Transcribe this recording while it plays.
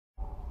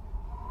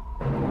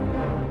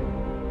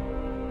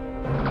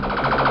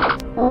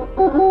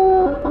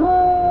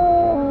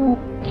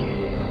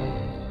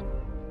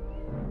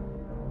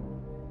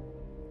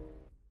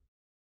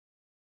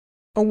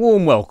A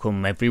warm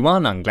welcome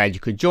everyone, I'm glad you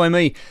could join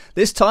me.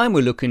 This time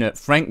we're looking at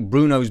Frank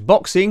Bruno's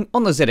boxing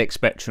on the ZX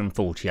Spectrum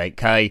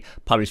 48K,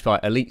 published by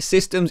Elite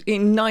Systems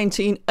in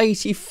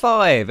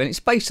 1985, and it's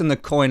based on the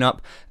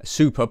coin-up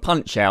Super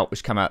Punch-Out,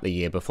 which came out the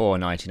year before,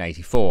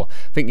 1984.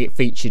 I think it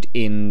featured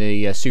in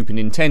the Super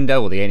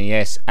Nintendo or the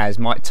NES as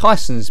Mike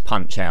Tyson's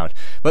Punch-Out.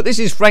 But this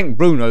is Frank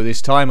Bruno this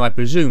time, I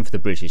presume, for the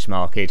British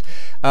market.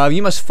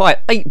 You must fight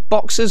 8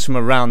 boxers from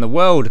around the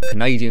world: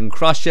 Canadian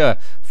Crusher,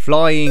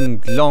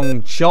 Flying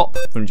Long Chop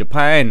from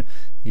Japan,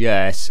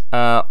 yes,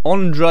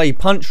 Andrei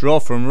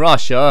Punchrov from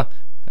Russia,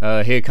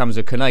 here comes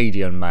a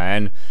Canadian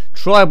man,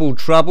 Tribal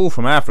Trouble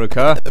from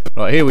Africa,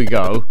 right, here we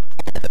go.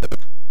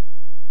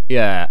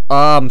 Yeah,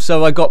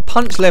 so I got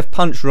punch left,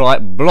 punch right,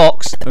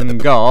 blocks and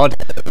guard,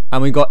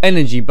 and we got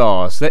energy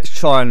bars. Let's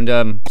try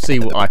and see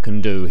what I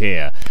can do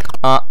here.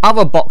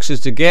 Other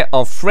boxers to get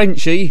are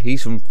Frenchie,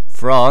 he's from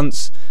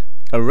France,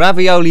 a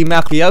Ravioli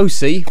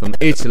Mafiosi from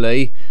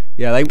Italy.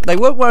 Yeah, they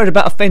weren't worried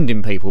about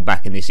offending people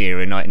back in this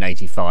era in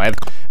 1985.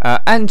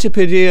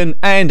 Antipodean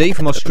Andy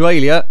from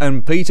Australia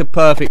and Peter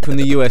Perfect from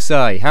the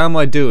USA. How am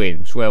I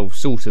doing? Well,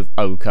 sort of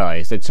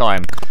okay as the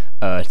time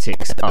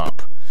ticks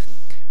up.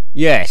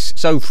 Yes,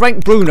 so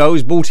Frank Bruno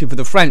is brought in for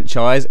the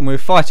franchise and we're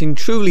fighting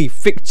truly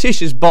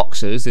fictitious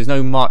boxers. There's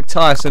no Mike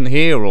Tyson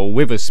here or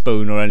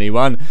Witherspoon or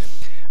anyone.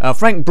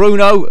 Frank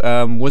Bruno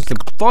was to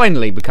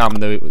finally become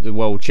the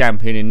world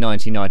champion in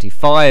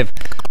 1995,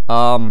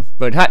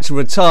 but had to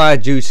retire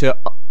due to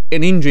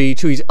an injury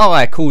to his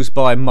eye caused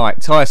by Mike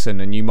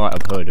Tyson, and you might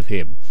have heard of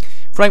him.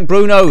 Frank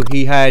Bruno,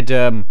 he had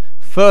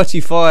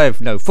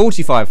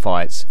 45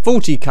 fights,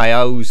 40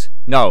 KOs,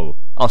 no,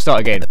 I'll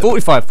start again,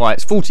 45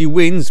 fights, 40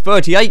 wins,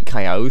 38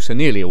 KOs, so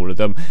nearly all of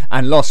them,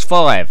 and lost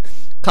 5.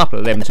 Couple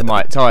of them to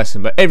Mike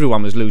Tyson, but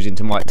everyone was losing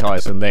to Mike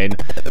Tyson then.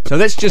 So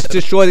let's just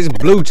destroy this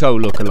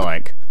Bluto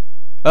lookalike.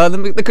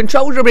 The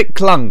controls are a bit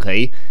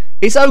clunky.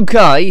 It's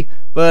okay,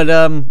 but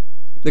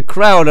the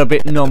crowd are a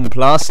bit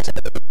nonplussed.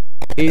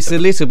 It's a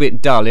little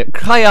bit dull.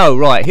 KO,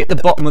 right, hit the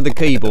bottom of the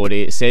keyboard,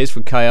 it says,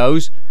 for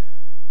KOs.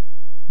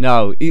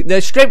 No,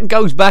 their strength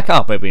goes back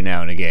up every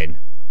now and again.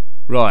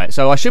 Right,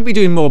 so I should be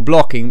doing more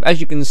blocking.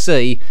 As you can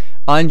see,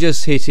 I'm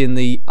just hitting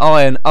the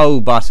I and O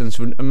buttons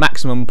for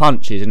maximum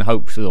punches and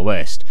hope for the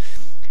best.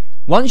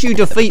 Once you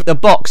defeat the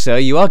boxer,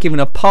 you are given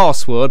a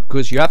password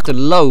because you have to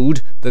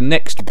load the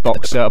next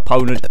boxer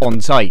opponent on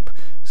tape.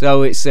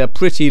 So it's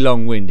pretty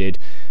long-winded.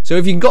 So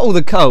if you've got all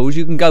the codes,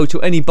 you can go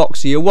to any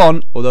boxer you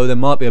want, although there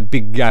might be a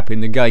big gap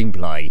in the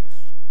gameplay.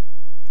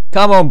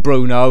 Come on,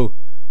 Bruno.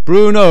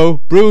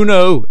 Bruno,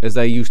 Bruno, as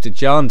they used to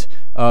chant.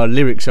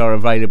 Lyrics are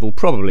available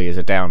probably as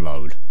a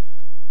download.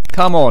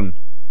 Come on.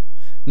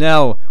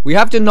 Now, we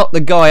have to knock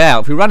the guy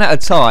out. If we run out of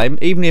time,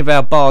 even if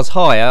our bar's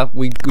higher,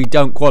 we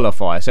don't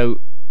qualify.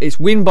 So it's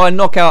win by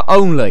knockout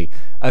only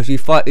as we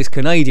fight this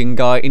Canadian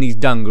guy in his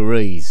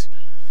dungarees.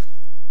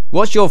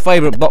 What's your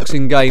favourite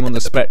boxing game on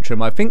the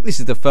Spectrum? I think this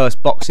is the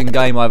first boxing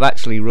game I've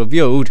actually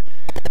reviewed.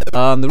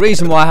 The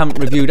reason why I haven't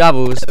reviewed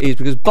others is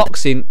because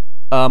boxing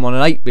on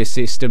an 8-bit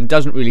system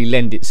doesn't really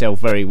lend itself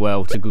very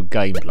well to good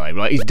gameplay.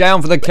 Right, he's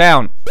down for the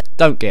count.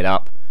 Don't get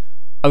up.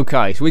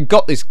 Okay, so we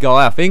got this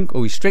guy, I think.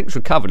 Oh, his strength's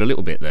recovered a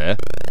little bit there.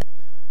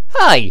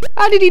 Hey,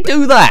 how did he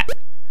do that?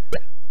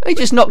 He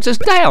just knocked us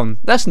down.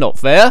 That's not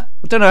fair.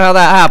 I don't know how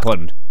that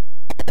happened.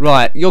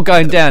 Right, you're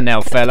going down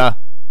now, fella.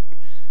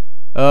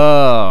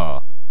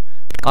 Oh,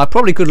 I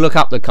probably could look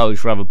up the codes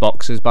for other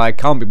boxers, but I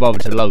can't be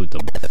bothered to load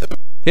them.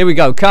 Here we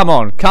go. Come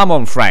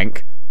on,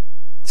 Frank.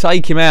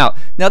 Take him out.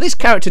 Now, this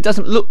character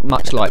doesn't look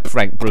much like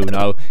Frank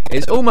Bruno.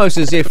 It's almost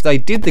as if they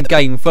did the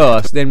game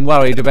first, then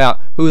worried about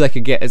who they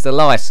could get as the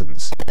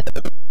license.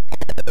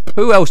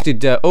 Who else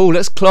did... oh,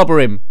 let's clobber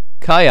him.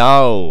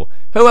 KO.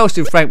 Who else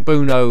did Frank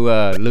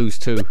Bruno lose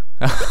to?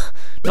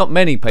 Not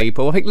many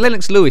people. I think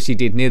Lennox Lewis he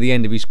did near the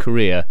end of his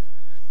career.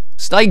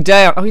 Stay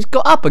down. Oh, he's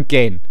got up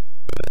again.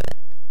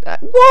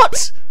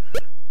 What?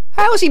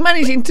 How is he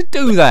managing to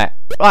do that?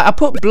 Right, I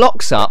put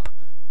blocks up.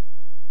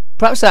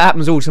 Perhaps that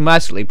happens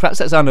automatically. Perhaps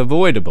that's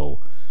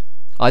unavoidable.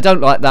 I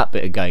don't like that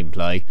bit of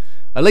gameplay.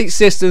 Elite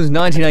Systems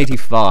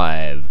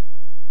 1985.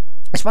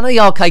 It's one of the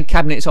arcade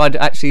cabinets I'd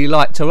actually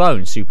like to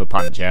own, Super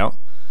Punch-Out.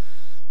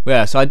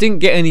 Yeah, so I didn't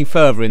get any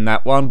further in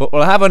that one, but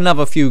we'll have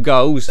another few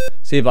goals,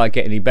 see if I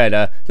get any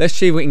better. Let's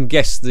see if we can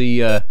guess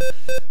the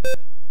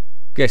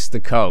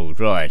code.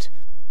 Right.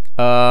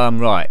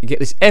 Right, you get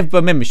this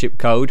EVBA membership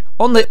code.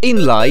 On the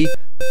inlay,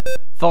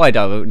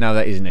 Fido. No,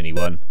 that isn't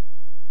anyone.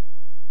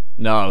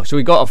 No, so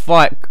we got to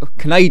fight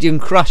Canadian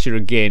Crusher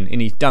again in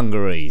his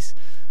dungarees.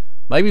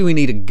 Maybe we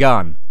need a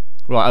gun.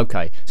 Right,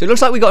 okay. So it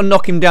looks like we got to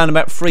knock him down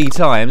about 3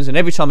 times, and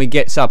every time he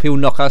gets up, he'll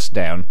knock us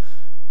down.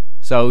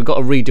 So we've got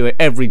to redo it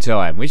every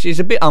time, which is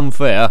a bit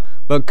unfair.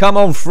 But come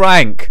on,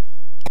 Frank.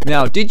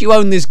 Now, did you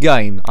own this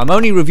game? I'm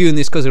only reviewing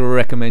this because of a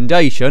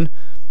recommendation.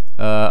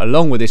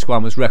 Along with this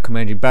one was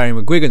recommended Barry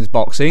McGuigan's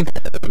boxing.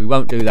 We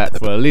won't do that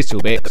for a little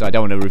bit because I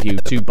don't want to review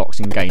 2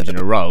 boxing games in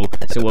a row.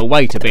 So we'll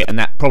wait a bit, and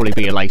that'll probably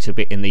be a later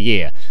bit in the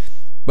year.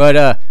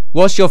 But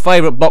what's your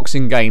favourite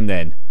boxing game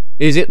then?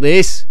 Is it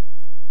this?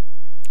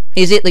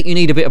 Is it that you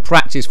need a bit of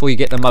practice before you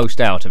get the most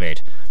out of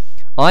it?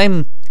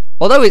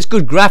 Although it's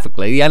good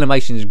graphically, the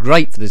animation is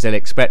great for the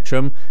ZX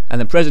Spectrum,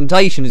 and the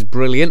presentation is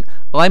brilliant,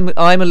 I'm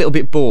a little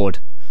bit bored,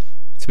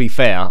 to be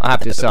fair, I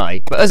have to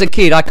say. But as a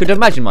kid, I could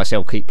imagine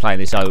myself keep playing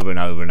this over and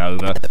over and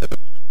over.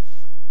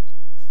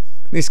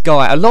 This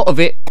guy, a lot of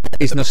it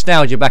is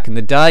nostalgia back in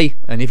the day,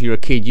 and if you're a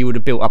kid you would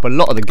have built up a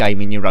lot of the game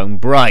in your own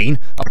brain,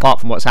 apart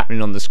from what's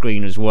happening on the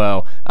screen as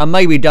well, and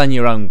maybe done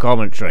your own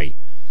commentary.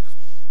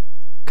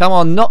 Come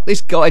on, knock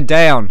this guy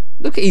down.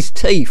 Look at his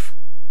teeth.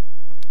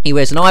 He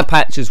wears an eye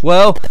patch as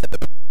well.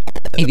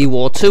 If he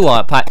wore 2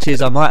 eye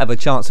patches I might have a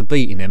chance of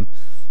beating him.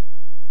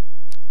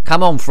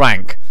 Come on,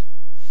 Frank.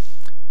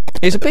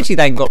 It's a pity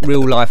they ain't got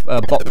real life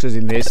boxers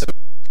in this.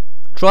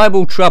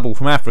 Tribal Trouble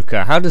from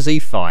Africa, how does he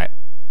fight?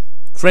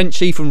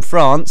 Frenchie from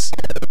France.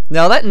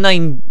 Now that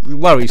name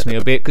worries me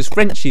a bit because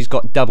Frenchie's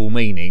got double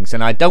meanings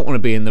and I don't want to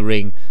be in the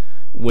ring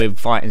with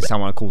fighting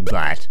someone called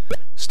that.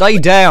 Stay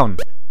down.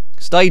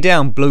 Stay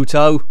down,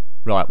 Bluto.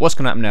 Right, what's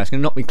going to happen now? It's going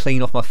to knock me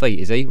clean off my feet,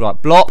 is he?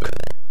 Right, block.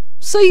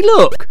 See,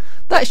 look.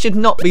 That should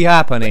not be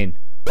happening.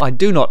 I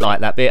do not like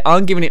that bit.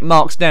 I'm giving it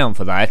marks down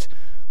for that.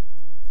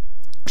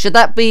 Should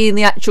that be in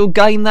the actual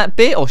game, that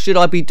bit? Or should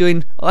I be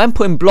doing... I'm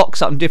putting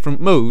blocks up in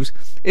different moves.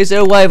 Is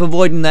there a way of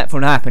avoiding that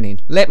from happening?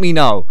 Let me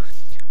know.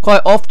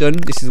 Quite often,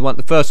 this is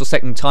the first or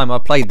second time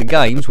I've played the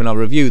games when I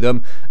review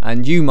them,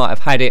 and you might have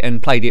had it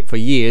and played it for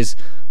years.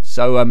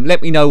 So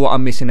let me know what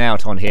I'm missing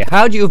out on here.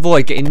 How do you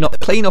avoid getting knocked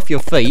clean off your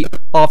feet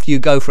after you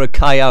go for a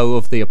KO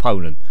of the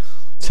opponent?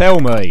 Tell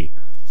me.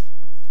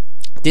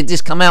 Did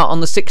this come out on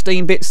the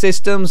 16-bit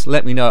systems?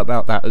 Let me know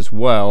about that as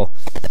well.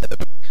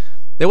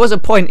 There was a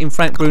point in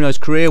Frank Bruno's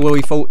career where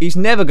we thought he's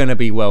never going to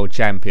be world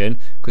champion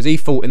because he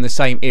fought in the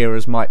same era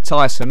as Mike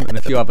Tyson and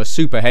a few other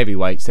super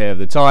heavyweights there at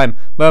the time,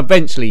 but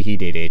eventually he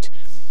did it.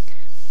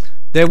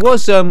 There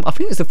was, I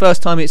think it's the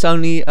first time it's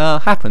only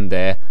happened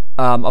there.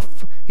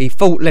 He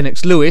fought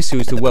Lennox Lewis, who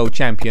was the world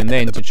champion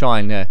then, to try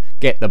and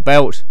get the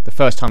belt. The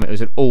first time it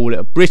was an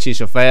all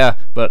British affair,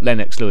 but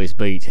Lennox Lewis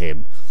beat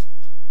him.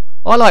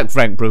 I like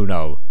Frank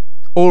Bruno.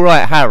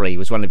 Alright Harry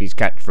was one of his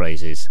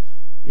catchphrases.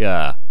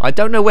 Yeah, I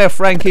don't know where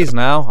Frank is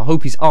now. I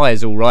hope his eye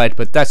is alright,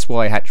 but that's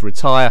why he had to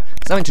retire.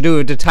 Something to do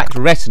with detached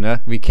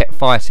retina. If he kept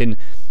fighting,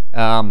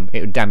 it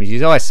would damage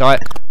his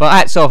eyesight. But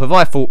hats off, if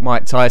I fought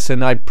Mike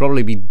Tyson, I'd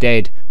probably be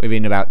dead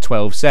within about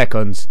 12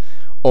 seconds.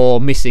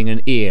 Or missing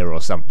an ear or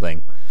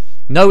something.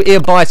 No ear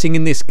biting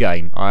in this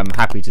game, I'm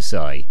happy to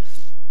say.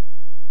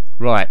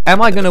 Right,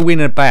 am I going to win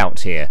a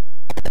bout here?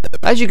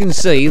 As you can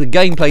see, the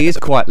gameplay is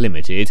quite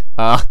limited.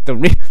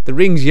 The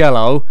ring's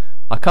yellow.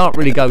 I can't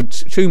really go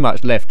too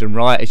much left and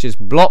right. It's just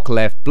block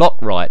left, block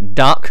right,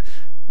 duck,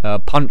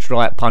 punch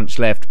right, punch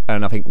left,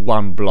 and I think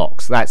 1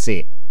 blocks. That's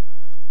it.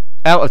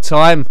 Out of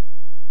time,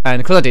 and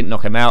because I didn't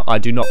knock him out, I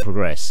do not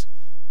progress.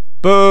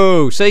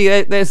 Boo! See,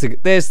 there's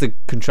the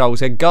controls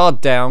here.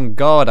 Guard down,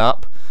 guard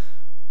up.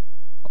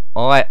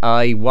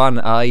 IA,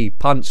 1A,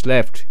 punch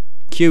left.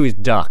 Q is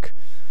duck.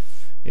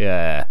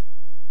 Yeah.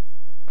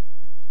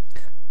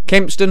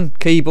 Kempston,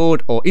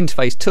 keyboard, or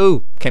interface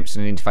 2.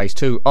 Kempston and interface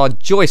 2 are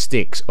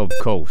joysticks, of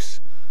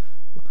course.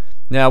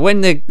 Now,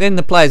 when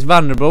the player's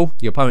vulnerable,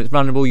 your opponent's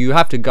vulnerable, you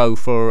have to go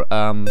for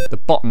the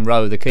bottom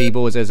row of the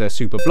keyboards as a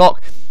super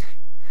block.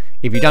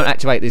 If you don't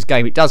activate this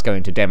game, it does go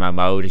into demo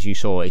mode, as you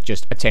saw it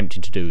just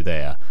attempting to do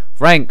there.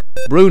 Frank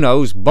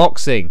Bruno's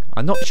Boxing.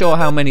 I'm not sure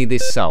how many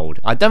this sold.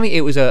 I don't think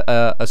it was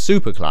a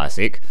super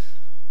classic.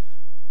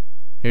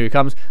 Here he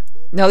comes.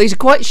 Now, these are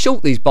quite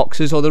short, these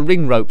boxes, or the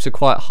ring ropes are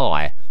quite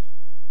high.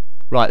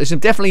 Right, this is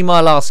definitely my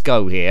last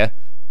go here.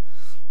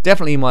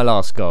 Definitely my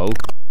last go.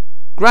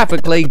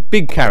 Graphically,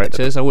 big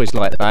characters, I always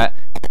like that.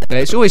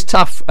 It's always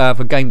tough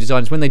for game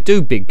designers when they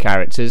do big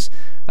characters.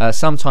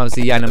 Sometimes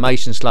the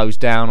animation slows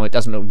down or it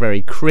doesn't look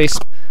very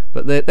crisp,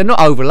 but they're not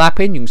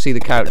overlapping. You can see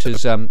the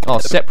characters are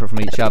separate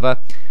from each other.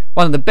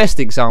 One of the best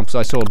examples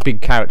I saw of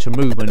big character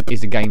movement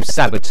is the game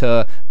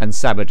Saboteur and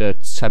Saboteur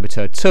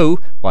 2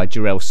 by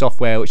Jarrell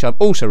Software, which I've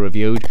also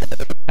reviewed.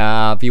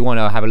 If you want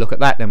to have a look at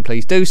that, then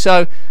please do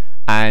so.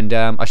 And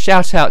a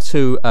shout out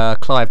to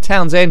Clive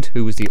Townsend,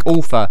 who was the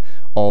author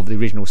of the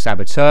original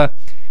Saboteur.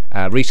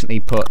 Recently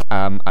put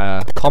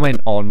a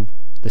comment on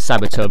the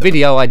Saboteur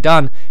video I'd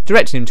done,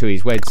 directed him to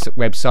his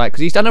website because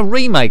he's done a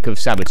remake of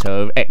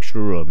Saboteur of extra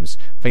rooms.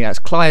 I think that's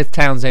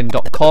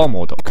clivetownsend.com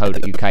or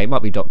 .co.uk, it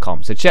might be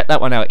 .com, so check that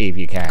one out if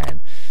you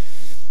can.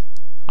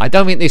 I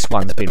don't think this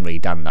one's been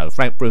redone though,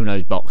 Frank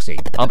Bruno's Boxing.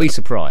 I'll be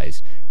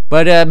surprised.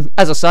 But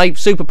as I say,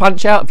 Super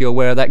Punch Out, if you're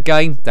aware of that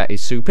game, that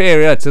is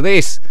superior to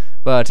this.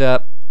 But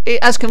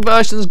as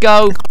conversions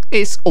go,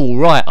 it's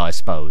alright, I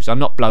suppose. I'm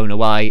not blown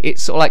away.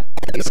 It's sort of like,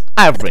 it's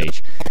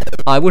average.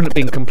 I wouldn't have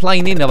been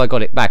complaining if I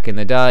got it back in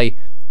the day.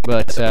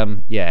 But,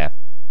 yeah.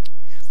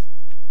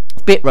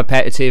 Bit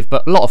repetitive,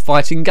 but a lot of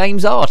fighting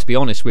games are, to be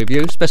honest with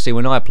you, especially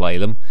when I play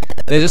them.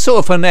 There's a sort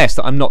of finesse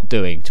that I'm not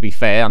doing, to be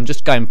fair. I'm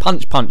just going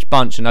punch, punch,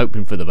 punch and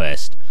hoping for the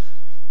best.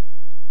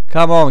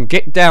 Come on,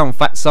 get down,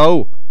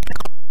 fatso.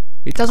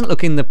 It doesn't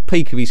look in the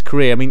peak of his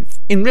career. I mean,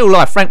 in real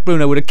life, Frank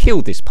Bruno would have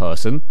killed this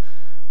person.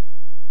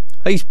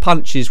 His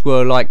punches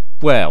were like,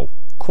 well,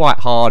 quite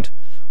hard,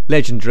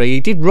 legendary. He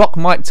did rock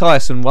Mike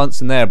Tyson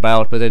once and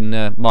thereabouts, but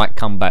then Mike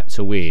come back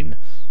to win.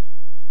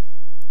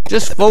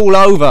 Just fall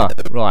over.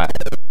 Right,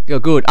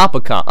 good,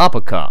 uppercut,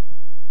 uppercut.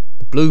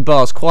 The blue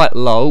bar's quite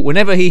low.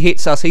 Whenever he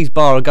hits us, his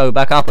bar will go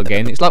back up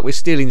again. It's like we're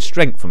stealing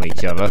strength from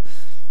each other.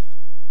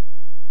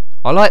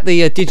 I like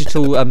the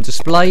digital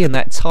display and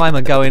that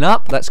timer going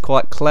up. That's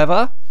quite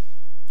clever.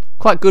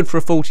 Quite good for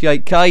a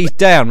 48k. He's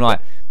down, right.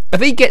 If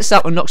he gets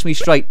up and knocks me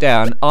straight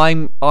down,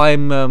 I'm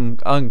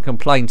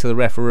complaining to the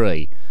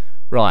referee.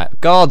 Right,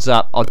 guards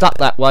up. I'll duck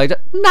that way.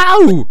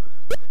 No!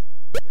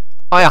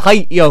 I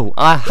hate you.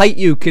 I hate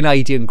you,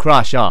 Canadian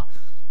Crusher.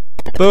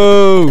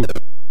 Boo!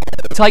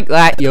 Take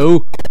that,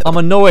 you. I'm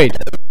annoyed.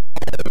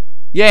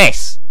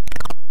 Yes.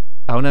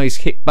 Oh no, he's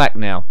hit back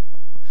now.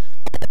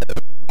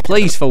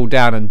 Please fall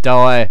down and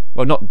die.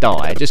 Well, not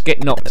die. Just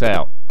get knocked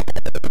out.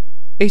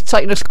 He's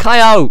taking us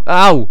KO.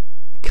 Oh.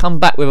 Come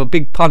back with a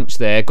big punch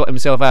there. Got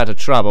himself out of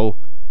trouble.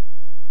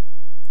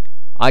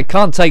 I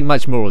can't take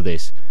much more of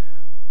this.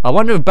 I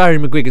wonder if Barry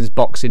McGuigan's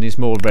boxing is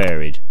more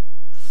varied.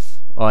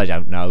 I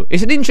don't know.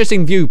 It's an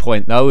interesting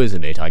viewpoint though,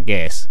 isn't it? I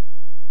guess.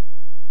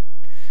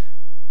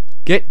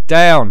 Get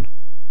down.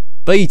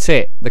 Beat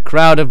it. The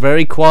crowd are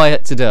very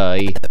quiet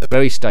today.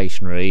 Very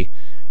stationary.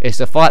 It's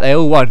the fight they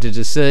all wanted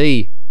to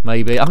see.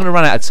 Maybe. I'm going to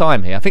run out of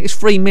time here. I think it's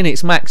 3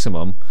 minutes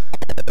maximum.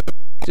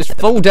 Just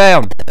fall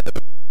down.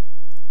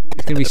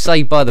 He's going to be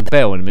saved by the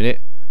bell in a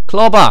minute.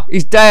 Clobber!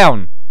 He's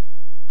down!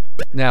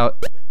 Now,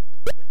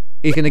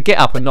 he's going to get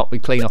up and knock me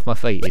clean off my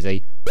feet, is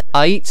he?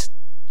 8.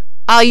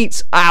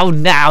 8! Oh,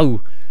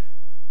 no!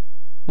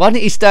 Why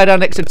didn't he stay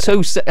down next to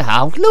 2?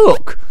 Oh,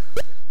 look!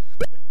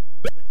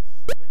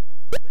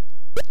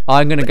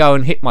 I'm going to go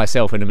and hit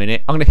myself in a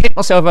minute. I'm going to hit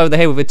myself over the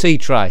head with a tea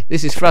tray.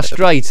 This is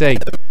frustrating.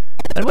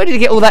 And where did he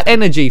get all that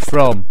energy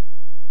from?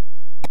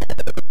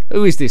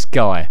 Who is this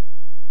guy?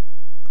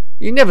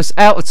 You're never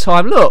out of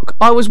time. Look,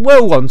 I was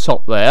well on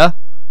top there.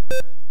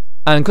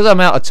 And because I'm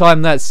out of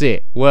time, that's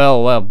it.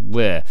 Well,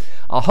 yeah.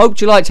 I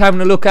hope you liked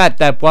having a look at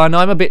that one.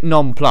 I'm a bit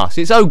nonplussed.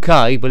 It's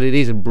okay, but it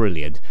isn't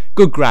brilliant.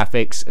 Good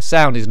graphics.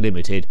 Sound is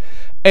limited.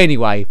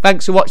 Anyway,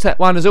 thanks for watching that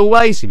one as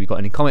always. If you've got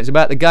any comments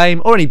about the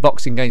game or any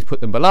boxing games, put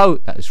them below.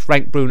 That is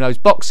Frank Bruno's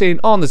Boxing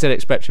on the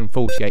ZX Spectrum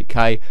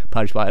 48K,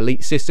 published by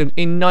Elite Systems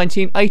in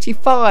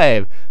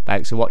 1985.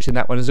 Thanks for watching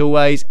that one as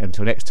always.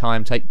 Until next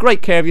time, take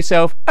great care of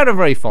yourself and a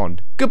very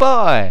fond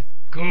goodbye.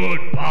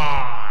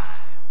 Goodbye.